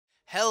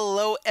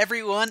Hello,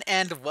 everyone,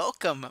 and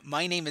welcome.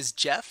 My name is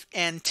Jeff,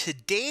 and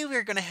today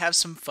we're going to have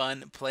some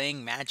fun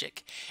playing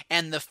Magic.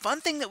 And the fun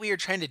thing that we are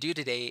trying to do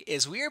today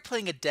is we are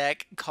playing a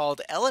deck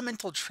called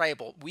Elemental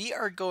Tribal. We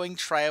are going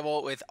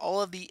tribal with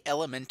all of the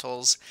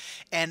elementals,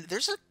 and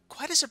there's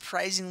quite a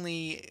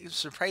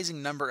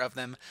surprising number of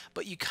them,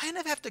 but you kind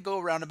of have to go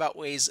roundabout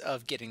ways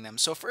of getting them.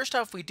 So first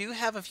off, we do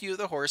have a few of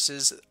the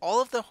horses.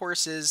 All of the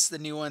horses, the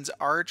new ones,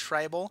 are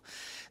tribal.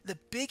 The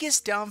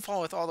biggest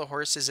downfall with all the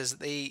horses is that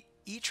they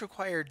each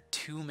required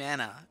 2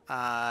 mana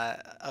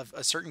of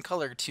a certain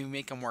color to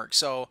make them work.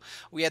 So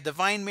we had the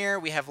Vine Mare,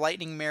 we have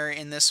Lightning Mare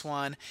in this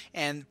one,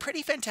 and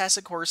pretty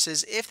fantastic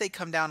horses if they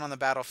come down on the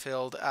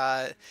battlefield.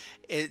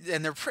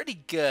 And they're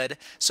pretty good.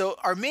 So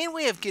our main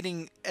way of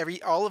getting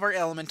all of our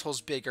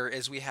elementals bigger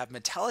is we have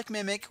Metallic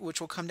Mimic,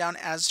 which will come down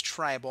as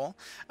tribal.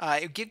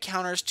 It give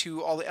counters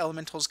to all the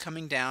elementals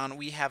coming down.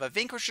 We have a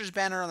Vanquisher's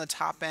Banner on the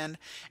top end,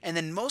 and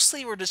then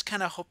mostly we're just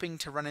kind of hoping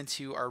to run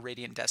into our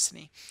Radiant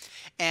Destiny.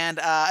 And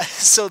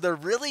so the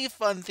really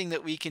fun thing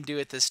that we can do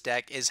with this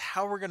deck is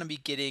how we're going to be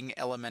getting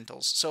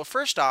elementals. So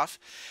first off,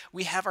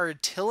 we have our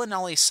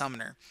Tilonalli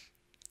Summoner.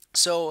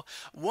 So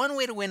one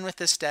way to win with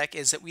this deck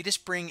is that we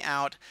just bring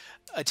out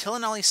a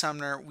Tilonalli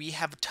Summoner. We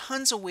have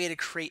tons of way to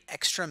create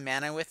extra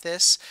mana with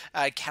this.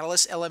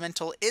 Catalyst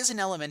Elemental is an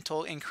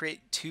elemental and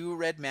create 2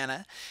 red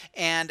mana.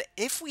 And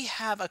if we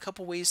have a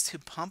couple ways to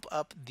pump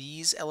up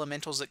these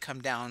elementals that come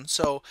down,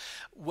 so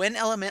when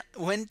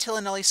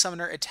Tilonalli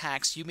Summoner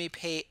attacks, you may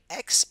pay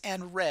X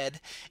and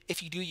red.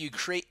 If you do, you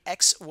create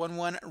X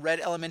 1/1 red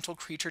elemental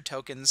creature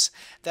tokens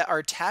that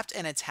are tapped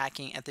and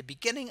attacking at the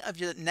beginning of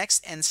your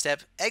next end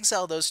step.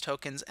 Exile those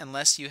tokens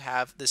unless you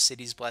have the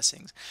city's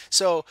blessings.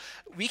 So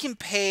we can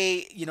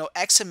pay,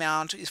 X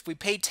amount. If we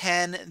pay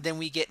 10, then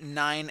we get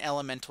 9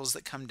 elementals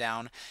that come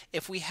down.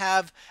 If we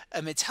have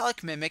a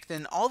Metallic Mimic,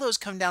 then all those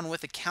come down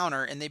with a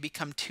counter and they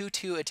become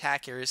 2/2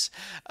 attackers.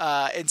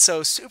 And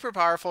so super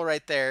powerful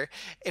right there.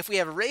 If we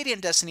have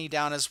Radiant Destiny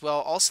down as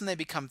well, all of a sudden they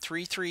become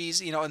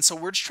 3/3s, and so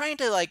we're just trying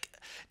to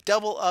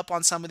double up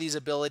on some of these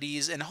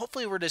abilities, and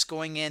hopefully we're just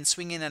going in,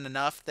 swinging in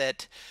enough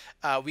that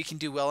we can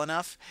do well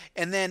enough.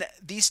 And then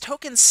these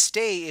tokens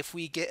stay if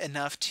we get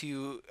enough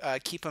to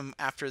keep them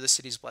after the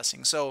city's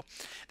blessing. So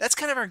that's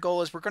kind of our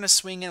goal, is we're going to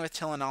swing in with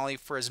Tilonalli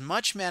for as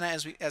much mana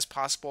as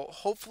possible.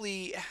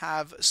 Hopefully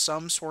have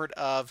some sort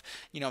of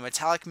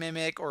Metallic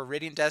Mimic or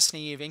Radiant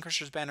Destiny,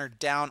 Vanquisher's Banner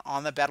down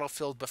on the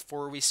battlefield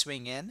before we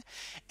swing in,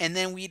 and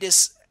then we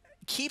just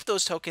keep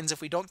those tokens if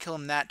we don't kill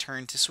them that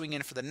turn to swing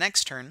in for the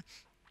next turn.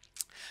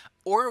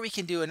 Or we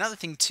can do another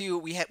thing too.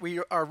 We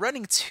are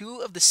running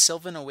 2 of the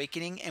Sylvan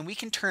Awakening, and we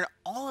can turn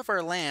all of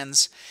our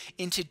lands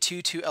into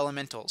 2/2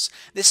 elementals.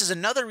 This is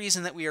another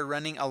reason that we are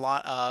running a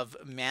lot of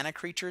mana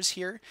creatures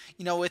here.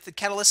 With the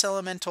Catalyst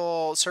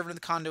Elemental, Servant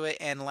of the Conduit,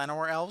 and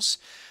Llanowar Elves.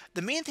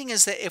 The main thing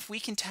is that if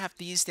we can tap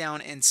these down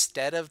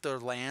instead of the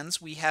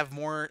lands, we have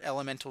more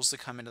elementals to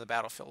come into the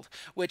battlefield,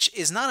 which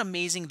is not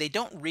amazing. They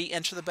don't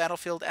re-enter the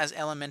battlefield as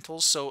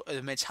elementals, so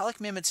the Metallic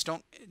Mimics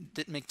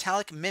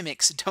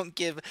don't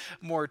give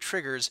more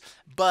triggers,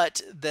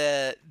 but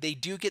they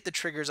do get the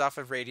triggers off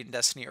of Radiant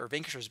Destiny or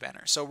Vanquisher's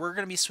Banner. So we're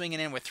going to be swinging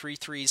in with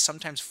 3/3s,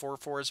 sometimes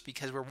 4/4s,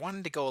 because we're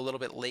wanting to go a little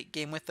bit late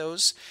game with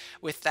those,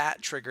 with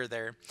that trigger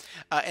there.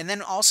 And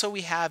then also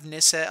we have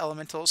Nissa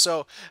Elemental.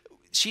 So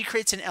she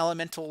creates an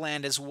elemental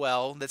land as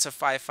well that's a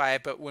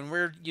 5/5, but when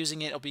we're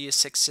using it, it'll be a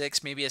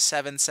 6/6, maybe a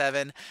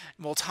 7/7.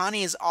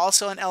 Multani is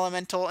also an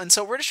elemental, and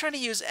so we're just trying to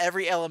use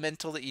every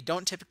elemental that you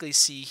don't typically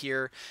see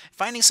here,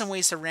 finding some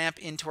ways to ramp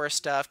into our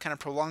stuff, kind of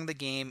prolong the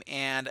game,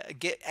 and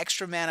get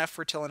extra mana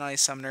for Tilonalli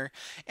Summoner.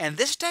 And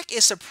this deck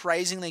is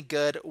surprisingly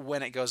good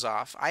when it goes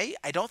off. I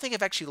don't think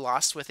I've actually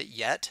lost with it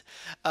yet.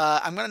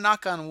 I'm going to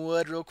knock on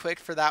wood real quick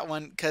for that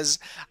one, because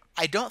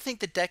I don't think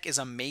the deck is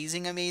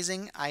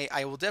amazing.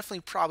 I will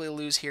definitely probably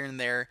lose here and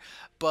there,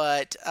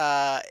 but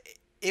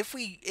if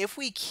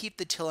we keep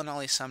the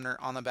Tilonalli Summoner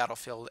on the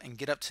battlefield and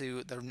get up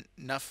to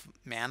enough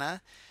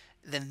mana,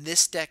 then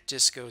this deck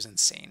just goes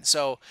insane.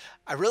 So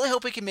I really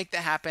hope we can make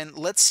that happen.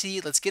 Let's see.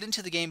 Let's get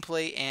into the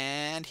gameplay,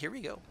 and here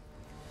we go.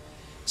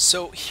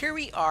 So here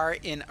we are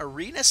in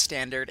Arena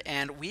Standard,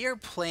 and we are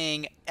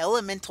playing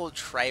Elemental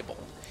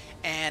Tribal.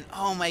 And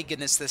oh my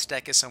goodness, this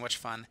deck is so much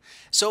fun.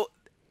 So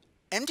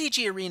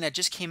MTG Arena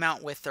just came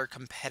out with their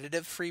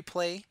competitive free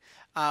play,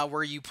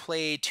 where you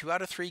play 2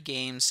 out of 3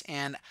 games,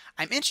 and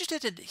I'm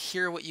interested to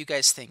hear what you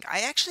guys think.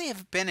 I actually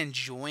have been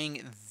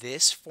enjoying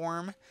this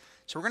form,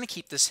 so we're going to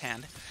keep this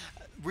hand.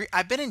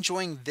 I've been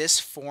enjoying this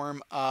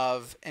form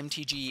of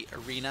MTG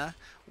Arena,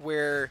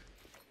 where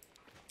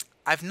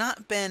I've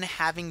not been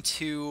having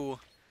to...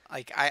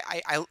 I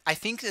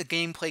think the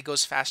gameplay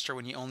goes faster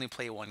when you only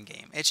play 1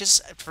 game. It's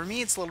just, for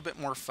me, it's a little bit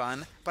more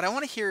fun, but I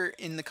want to hear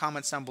in the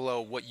comments down below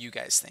what you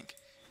guys think.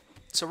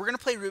 So we're going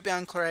to play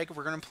Rootbound Clegg,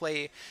 we're going to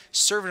play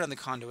Servant of the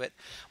Conduit.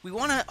 We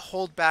want to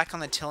hold back on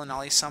the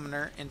Tilonalli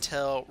Summoner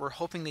until we're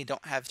hoping they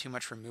don't have too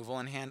much removal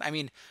in hand. I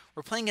mean,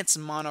 we're playing against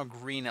mono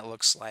green, it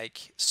looks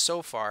like,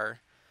 so far.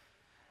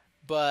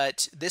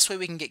 But this way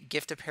we can get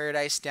Gift of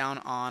Paradise down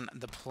on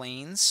the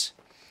plains.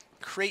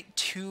 create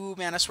 2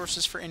 mana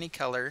sources for any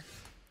color.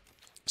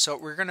 So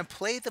we're going to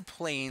play the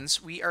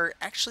plains. We are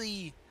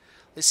actually,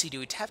 let's see, do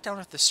we tap down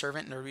with the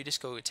servant or do we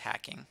just go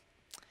attacking?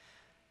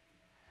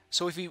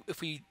 So if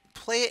we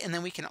play it, and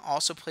then we can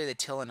also play the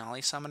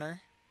Tilonalli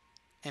summoner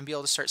and be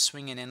able to start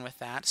swinging in with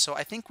that. So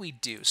I think we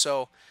do.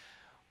 So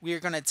we are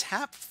going to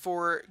tap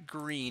for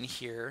green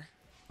here,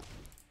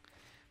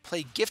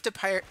 play Gift of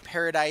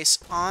Paradise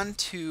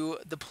onto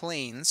the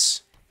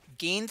plains,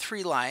 gain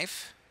 3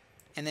 life,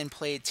 and then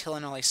play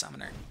Tilonalli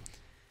summoner.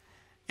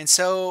 And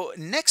so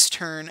next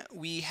turn,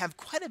 we have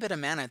quite a bit of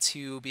mana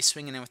to be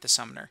swinging in with the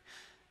summoner.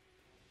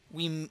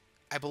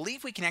 I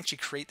believe we can actually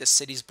create the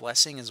City's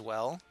Blessing as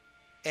well.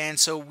 And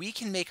so we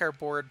can make our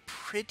board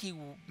pretty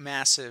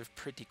massive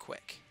pretty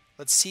quick.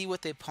 Let's see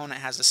what the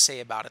opponent has to say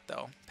about it,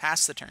 though.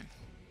 Pass the turn.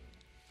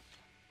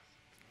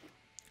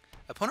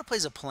 Opponent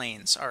plays a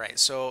Plains. Alright,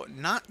 so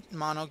not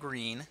mono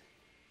green.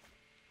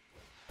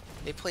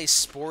 They play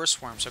Spore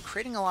Swarm, so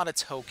creating a lot of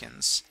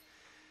tokens.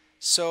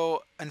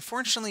 So,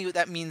 unfortunately,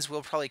 that means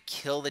we'll probably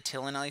kill the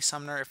Tilonalli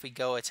summoner if we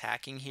go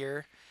attacking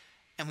here.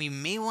 And we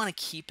may want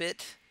to keep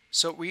it.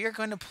 So we are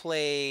going to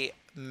play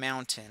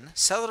Mountain.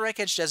 Settle the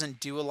Wreckage doesn't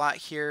do a lot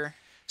here.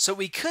 So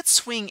we could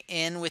swing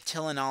in with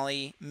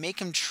Tilonalli, make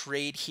him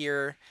trade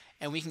here,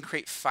 and we can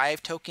create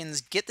 5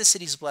 tokens, get the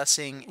City's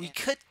Blessing. We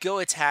could go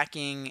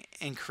attacking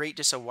and create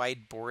just a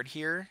wide board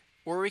here.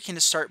 Or we can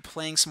just start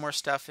playing some more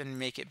stuff and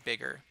make it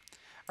bigger.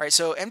 Alright,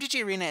 so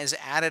MTG Arena is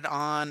added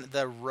on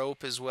the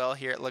rope as well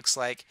here, it looks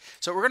like.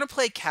 So we're going to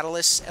play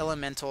Catalyst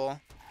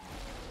Elemental.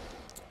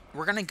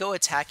 We're going to go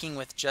attacking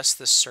with just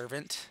the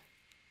Servant.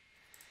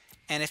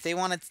 And if they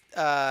want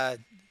to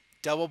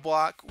double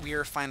block, we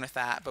are fine with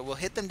that. But we'll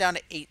hit them down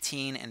to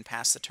 18 and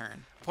pass the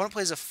turn. Opponent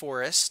plays a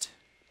Forest.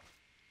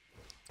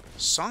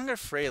 Song of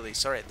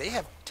Freyalise. Alright, they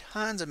have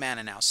tons of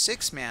mana now.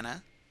 6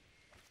 mana.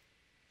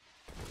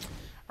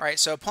 Alright,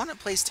 so opponent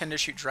plays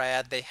Tendershoot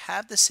Dryad. They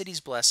have the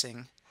City's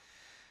Blessing.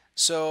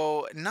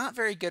 So, not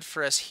very good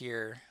for us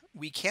here.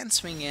 We can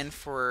swing in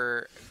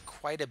for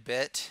quite a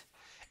bit,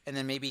 and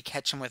then maybe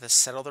catch them with a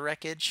Settle the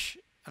Wreckage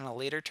on a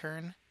later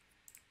turn.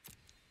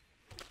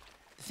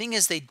 The thing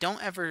is, they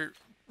don't ever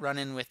run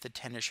in with the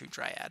Tendershoot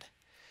Dryad.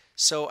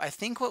 So, I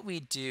think what we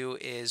do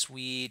is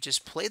we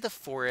just play the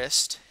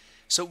Forest.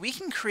 So, we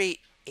can create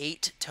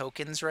 8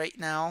 tokens right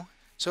now.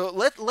 So,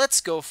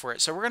 let's go for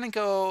it. So, we're going to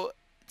go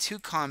to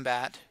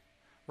combat.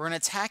 We're going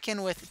to attack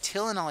in with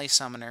Tilonalli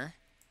Summoner.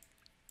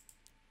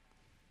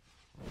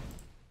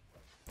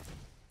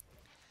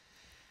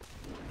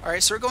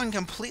 Alright, so we're going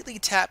completely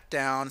tapped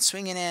down,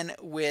 swinging in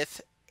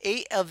with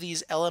 8 of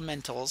these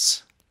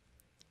elementals.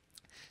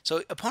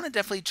 So opponent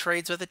definitely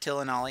trades with a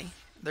Tilonalli.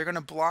 They're going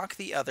to block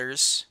the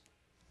others.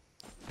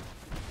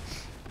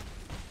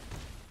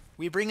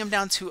 We bring them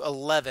down to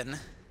 11.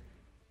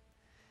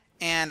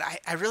 And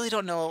I really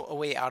don't know a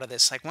way out of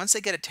this. Like, once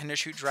they get a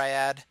Tendershoot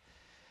Dryad,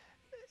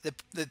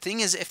 the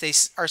thing is, if they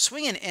are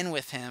swinging in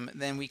with him,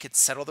 then we could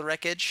Settle the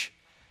Wreckage.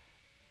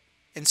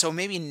 And so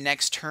maybe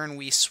next turn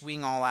we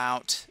swing all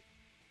out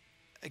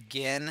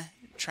again,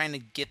 trying to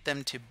get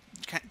them to,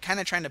 kind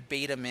of trying to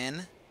bait them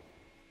in.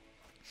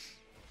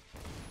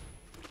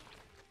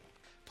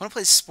 Opponent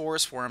plays Spore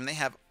Swarm. They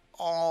have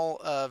all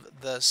of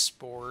the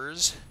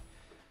spores.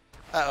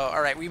 Uh-oh,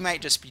 alright, we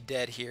might just be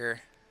dead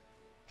here.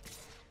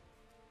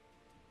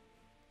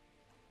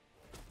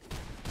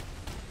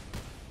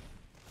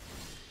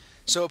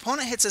 So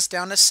opponent hits us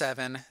down to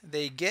 7.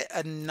 They get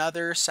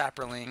another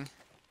Saproling.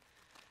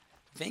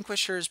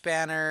 Vanquisher's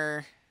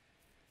Banner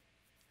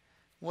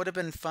would have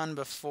been fun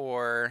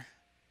before.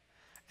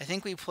 I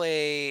think we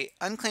play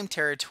Unclaimed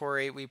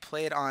Territory. We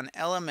play it on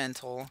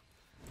Elemental.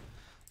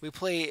 We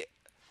play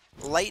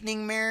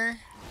Lightning Mare.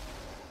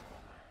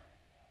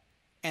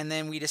 And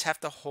then we just have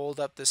to hold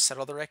up the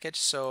Settle the Wreckage,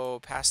 so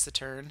pass the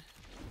turn.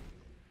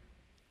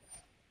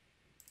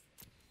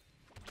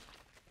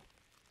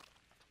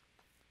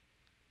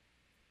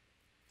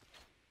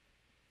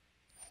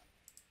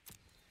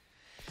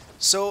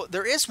 So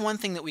there is one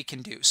thing that we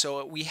can do.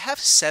 So we have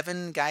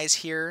 7 guys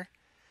here.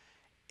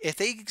 If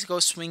they go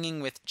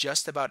swinging with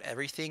just about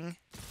everything,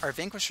 our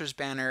Vanquisher's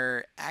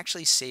Banner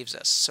actually saves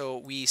us. So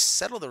we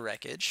Settle the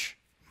Wreckage.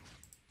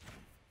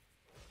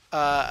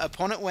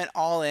 Opponent went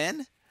all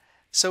in.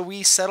 So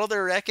we Settle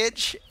their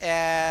Wreckage,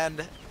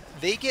 and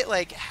they get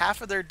like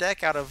half of their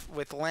deck out of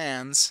with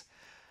lands.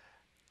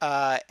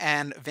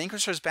 And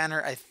Vanquisher's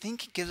Banner, I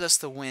think, gives us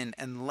the win,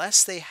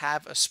 unless they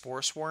have a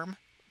Spore Swarm.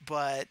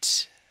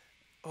 But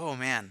oh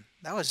man,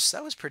 that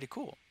was pretty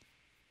cool.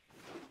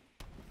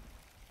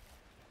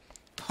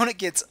 Opponent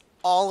gets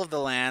all of the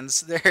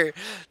lands.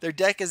 Their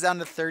deck is down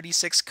to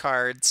 36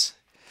 cards.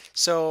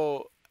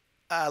 So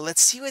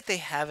let's see what they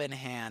have in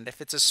hand. If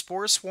it's a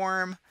Spore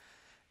Swarm,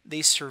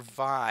 they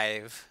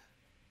survive.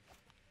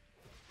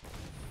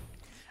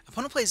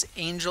 Opponent plays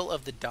Angel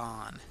of the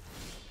Dawn.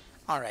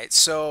 Alright,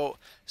 so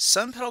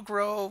Sunpetal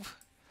Grove,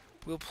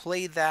 we'll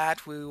play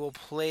that. We will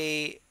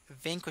play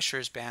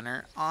Vanquisher's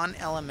Banner on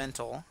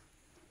Elemental.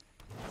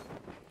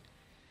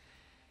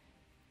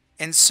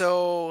 And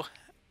so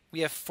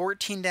We have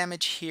 14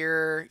 damage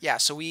here. Yeah,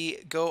 so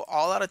we go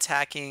all out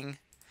attacking.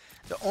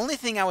 The only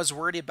thing I was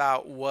worried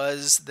about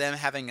was them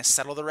having to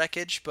settle the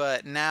wreckage,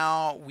 but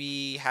now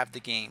we have the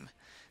game.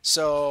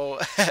 So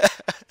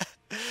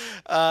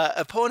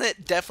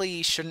opponent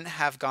definitely shouldn't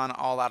have gone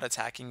all out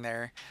attacking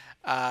there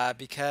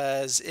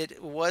because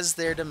it was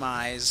their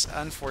demise,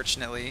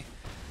 unfortunately.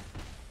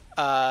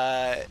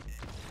 Yeah,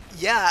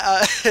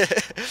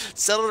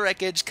 settle the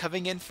wreckage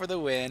coming in for the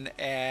win,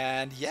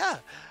 and yeah,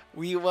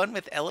 we won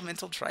with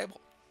Elemental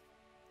Tribal.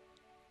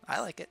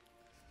 I like it.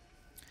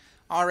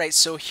 Alright,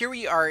 so here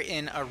we are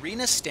in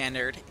Arena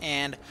Standard,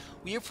 and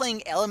we are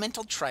playing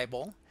Elemental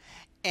Tribal,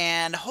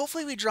 and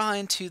hopefully we draw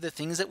into the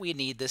things that we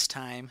need this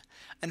time.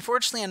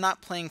 Unfortunately, I'm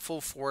not playing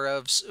full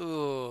 4-ofs.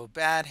 Ooh,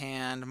 bad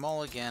hand,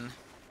 mulligan.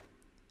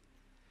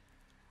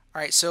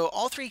 Alright, so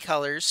all 3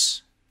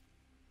 colors,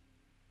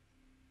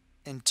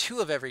 and 2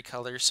 of every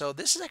color, so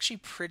this is actually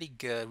pretty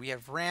good. We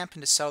have Ramp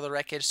into Settle the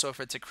Wreckage, so if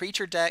it's a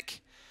creature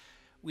deck,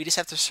 we just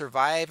have to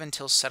survive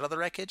until Settle the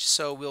Wreckage,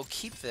 so we'll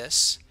keep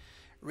this.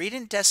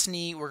 Radiant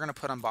Destiny, we're going to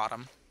put on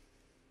bottom.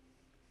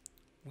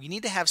 We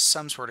need to have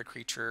some sort of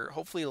creature,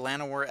 hopefully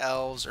Llanowar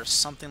Elves or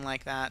something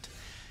like that.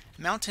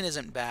 Mountain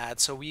isn't bad,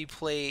 so we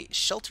play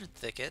Sheltered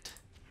Thicket.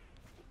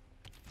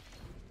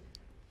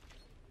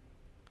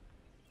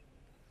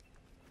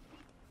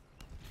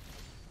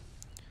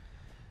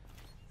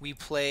 We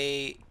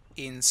play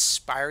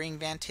Inspiring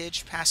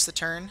Vantage past the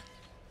turn.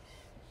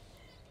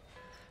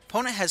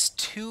 Opponent has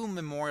 2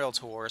 Memorial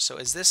to War, so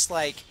is this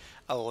like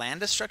a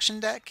land destruction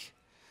deck?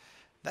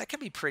 That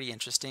could be pretty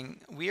interesting.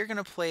 We are going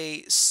to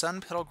play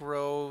Sun Petal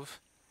Grove.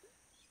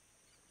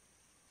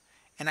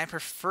 And I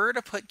prefer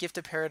to put Gift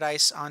of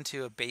Paradise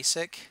onto a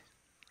basic.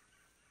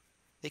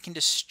 They can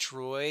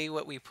destroy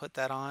what we put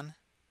that on.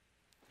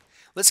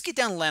 Let's get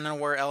down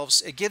Llanowar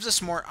Elves. It gives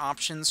us more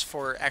options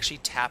for actually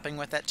tapping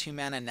with that 2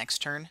 mana next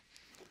turn.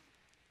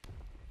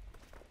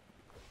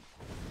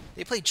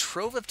 They play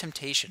Trove of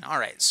Temptation.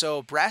 Alright,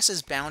 so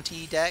Brass's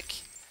Bounty deck.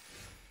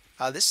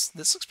 This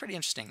looks pretty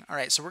interesting.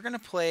 Alright, so we're going to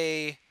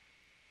play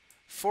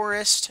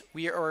Forest.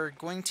 We are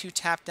going to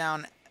tap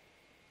down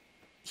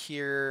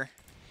here.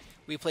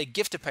 We play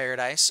Gift of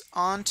Paradise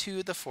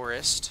onto the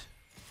Forest.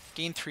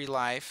 Gain 3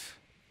 life.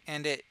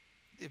 And it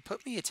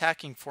put me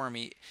attacking for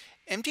me.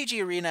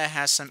 MTG Arena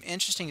has some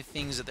interesting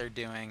things that they're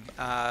doing.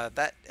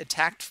 That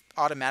attacked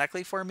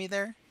automatically for me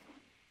there.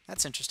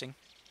 That's interesting.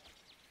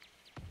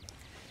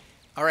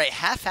 Alright,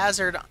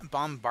 Haphazard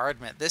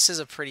Bombardment. This is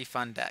a pretty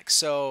fun deck.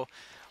 So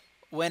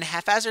when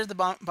Haphazard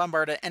the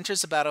Bombardment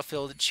enters the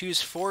battlefield,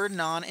 choose 4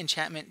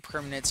 non-enchantment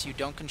permanents you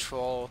don't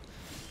control.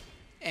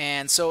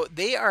 And so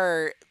they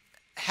are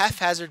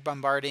haphazard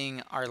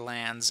bombarding our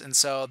lands. And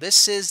so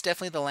this is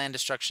definitely the land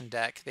destruction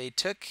deck. They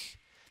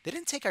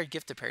didn't take our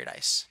Gift of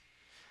Paradise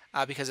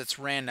because it's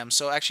random.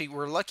 So actually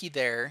we're lucky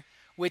there,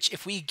 which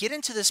if we get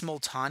into this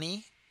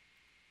Multani,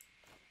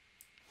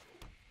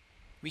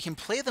 we can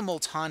play the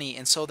Multani,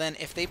 and so then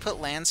if they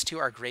put lands to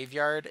our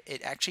graveyard,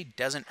 it actually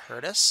doesn't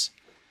hurt us.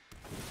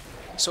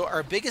 So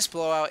our biggest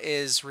blowout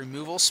is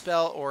removal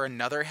spell or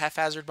another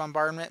haphazard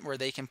bombardment where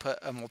they can put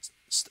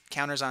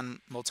counters on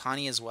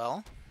Multani as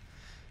well.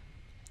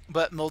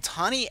 But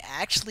Multani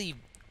actually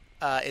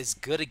is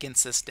good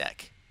against this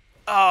deck.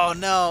 Oh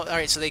no!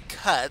 Alright, so they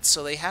cut,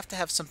 so they have to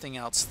have something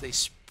else. They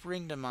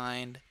spring to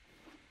mind.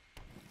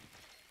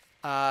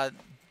 They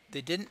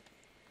didn't.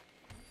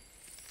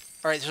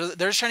 Alright, so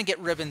they're just trying to get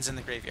ribbons in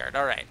the graveyard.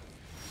 Alright.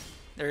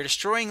 They're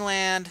destroying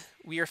land.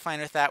 We are fine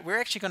with that. We're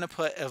actually going to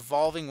put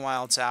Evolving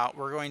Wilds out.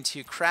 We're going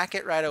to crack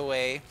it right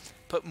away,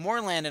 put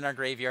more land in our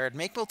graveyard,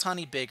 make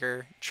Multani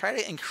bigger, try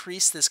to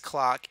increase this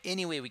clock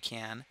any way we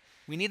can.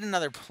 We need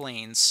another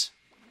Plains.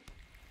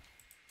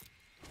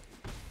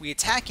 We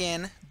attack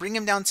in, bring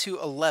him down to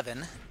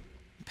 11,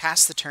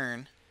 pass the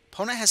turn.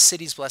 Opponent has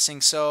City's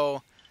Blessing,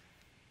 so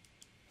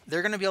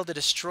they're going to be able to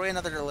destroy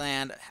another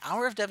land.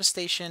 Hour of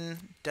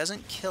Devastation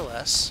doesn't kill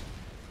us.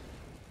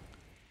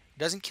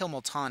 Doesn't kill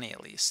Multani,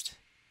 at least.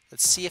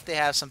 Let's see if they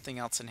have something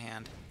else in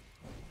hand.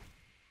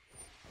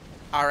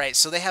 Alright,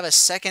 so they have a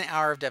second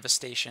Hour of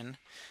Devastation.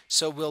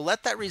 So we'll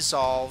let that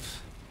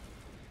resolve.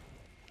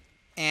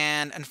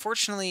 And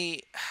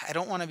unfortunately, I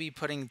don't want to be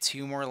putting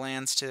 2 more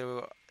lands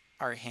to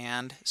our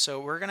hand. So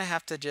we're going to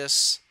have to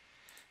just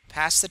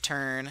pass the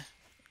turn.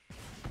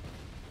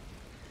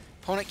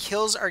 Opponent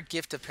kills our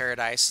Gift of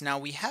Paradise. Now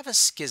we have a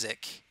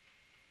Skizzik.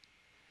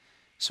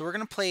 So we're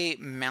going to play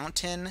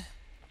Mountain.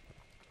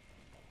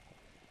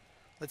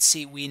 Let's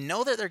see, we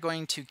know that they're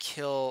going to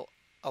kill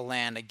a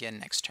land again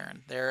next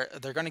turn. They're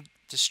going to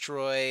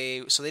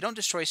destroy, so they don't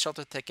destroy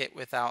Shelter Thicket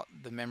without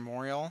the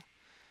Memorial.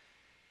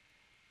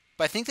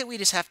 But I think that we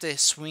just have to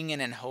swing in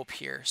and hope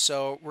here.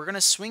 So we're going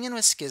to swing in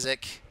with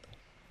Skizzik.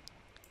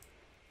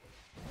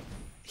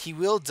 He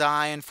will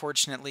die,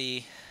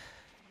 unfortunately.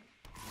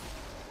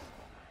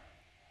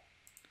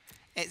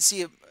 And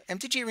see,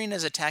 MTG Arena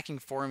is attacking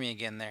for me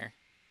again there.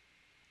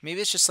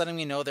 Maybe it's just letting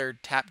me know they're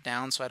tapped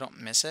down so I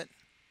don't miss it.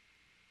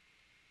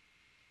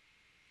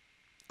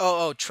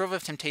 Oh, Trove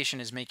of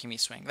Temptation is making me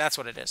swing. That's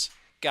what it is.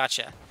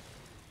 Gotcha.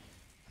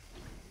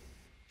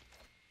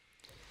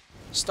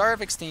 Star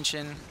of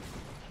Extinction.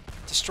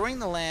 Destroying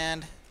the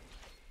land.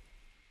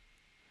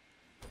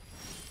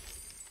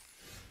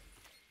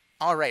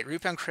 Alright,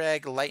 Rootbound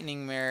Crag,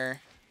 Lightning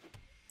Mare.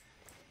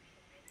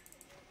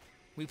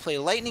 We play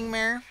Lightning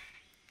Mare.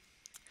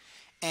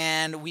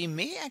 And we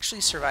may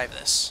actually survive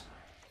this.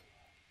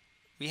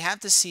 We have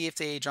to see if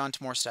they draw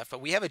into more stuff.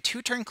 But we have a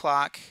 2-turn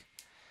clock.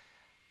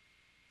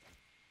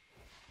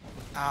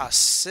 Ah,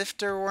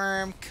 Sifter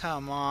Worm,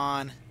 come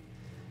on.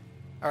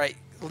 Alright,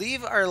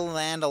 leave our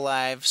land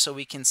alive so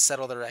we can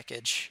settle the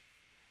wreckage.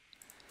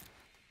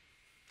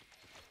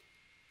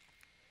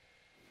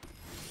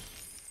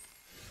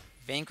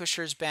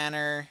 Vanquisher's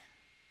Banner.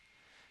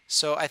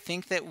 So I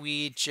think that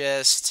we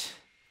just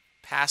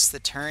pass the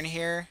turn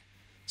here.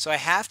 So I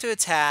have to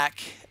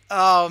attack.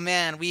 Oh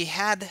man, we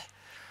had...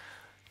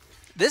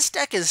 This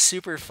deck is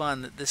super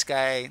fun that this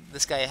guy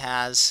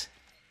has.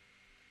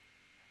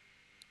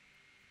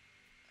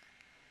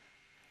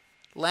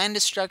 Land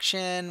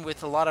destruction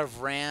with a lot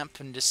of ramp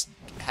and just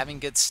having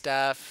good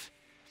stuff.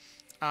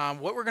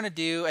 What we're going to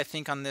do, I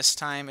think, on this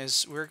time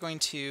is we're going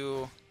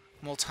to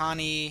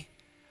Multani.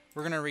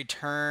 We're going to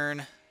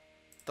return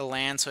the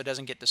land so it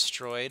doesn't get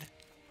destroyed.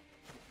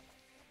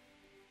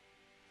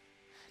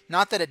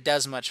 Not that it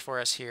does much for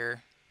us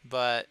here,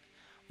 but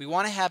we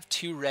want to have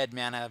 2 red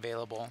mana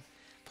available.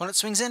 Opponent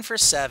swings in for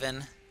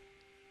 7.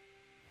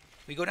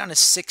 We go down to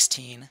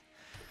 16.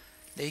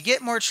 They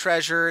get more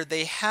treasure.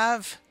 They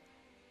have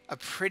a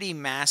pretty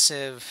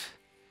massive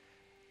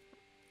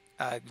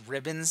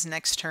ribbons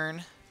next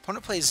turn.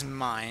 Opponent plays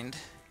Mind.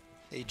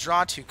 They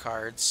draw 2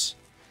 cards,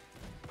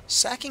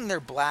 sacking their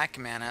black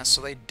mana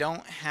so they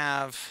don't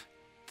have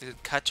the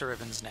cut to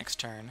ribbons next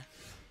turn.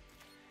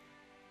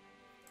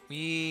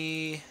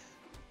 We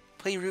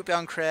play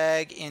Rootbound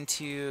Crag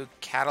into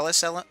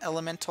Catalyst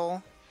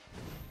Elemental.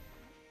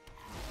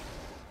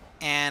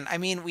 And, I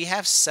mean, we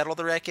have Settle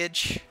the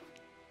Wreckage.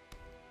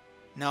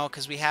 No,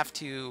 because we have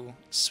to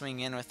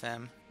swing in with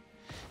them.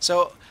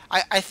 So,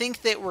 I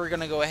think that we're going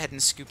to go ahead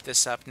and scoop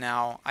this up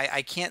now.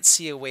 I can't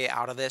see a way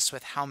out of this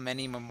with how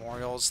many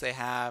memorials they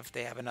have.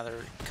 They have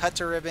another cut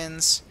to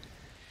ribbons.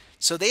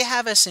 So they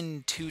have us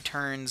in 2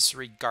 turns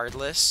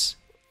regardless.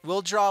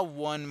 We'll draw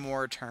 1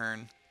 more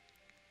turn.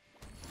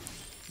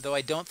 Though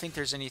I don't think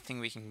there's anything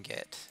we can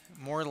get.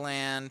 More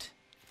land.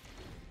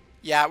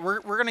 Yeah, we're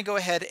going to go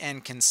ahead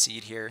and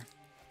concede here.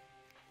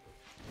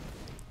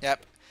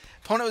 Yep.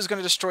 Opponent was going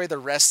to destroy the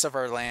rest of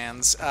our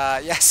lands.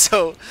 Yeah,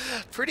 so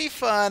pretty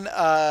fun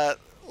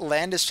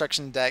land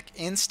destruction deck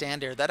in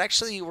Standard. That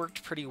actually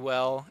worked pretty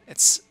well.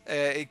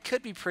 It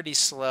could be pretty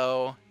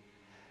slow.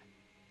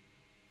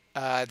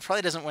 It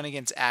probably doesn't win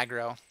against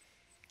aggro.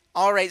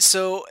 All right,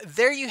 so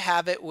there you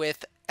have it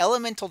with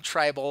Elemental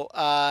Tribal.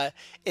 An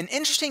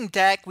interesting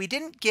deck. We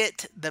didn't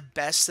get the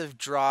best of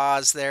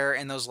draws there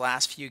in those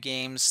last few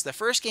games. The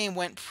first game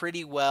went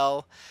pretty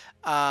well,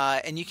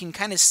 and you can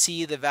kind of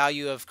see the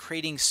value of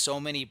creating so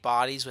many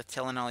bodies with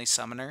Tilonalli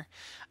Summoner.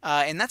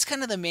 And that's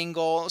kind of the main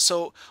goal.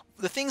 So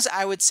the things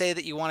I would say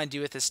that you want to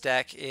do with this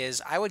deck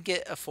is I would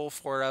get a full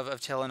 4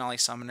 of Tilonalli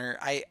Summoner.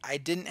 I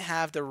didn't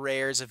have the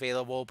rares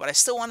available, but I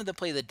still wanted to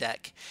play the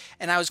deck.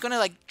 And I was going to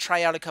like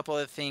try out a couple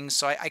of things,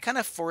 so I kind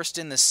of forced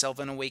in the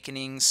Sylvan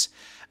Awakenings,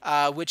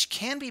 which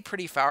can be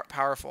pretty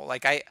powerful.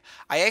 Like I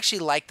actually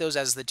like those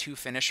as the 2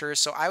 finishers,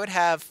 so I would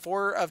have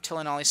 4 of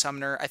Tilonalli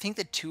Summoner. I think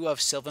the 2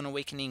 of Sylvan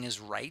Awakening is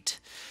right.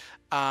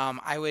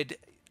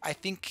 I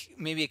think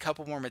maybe a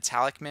couple more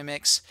Metallic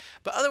Mimics,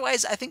 but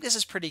otherwise I think this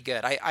is pretty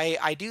good.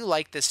 I do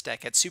like this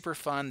deck. It's super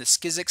fun. The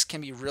Skizziks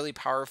can be really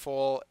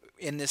powerful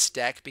in this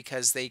deck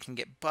because they can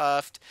get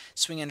buffed,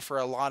 swing in for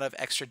a lot of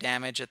extra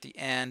damage at the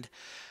end.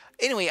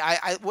 Anyway,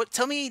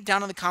 tell me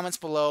down in the comments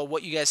below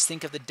what you guys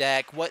think of the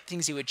deck, what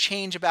things you would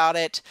change about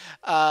it,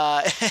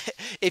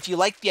 if you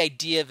like the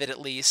idea of it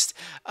at least.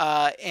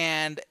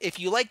 And if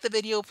you like the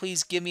video,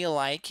 please give me a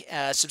like,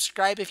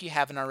 subscribe if you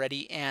haven't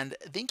already, and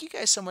thank you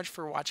guys so much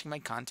for watching my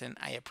content.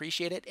 I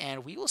appreciate it,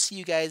 and we will see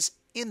you guys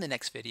in the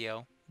next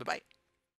video. Bye-bye.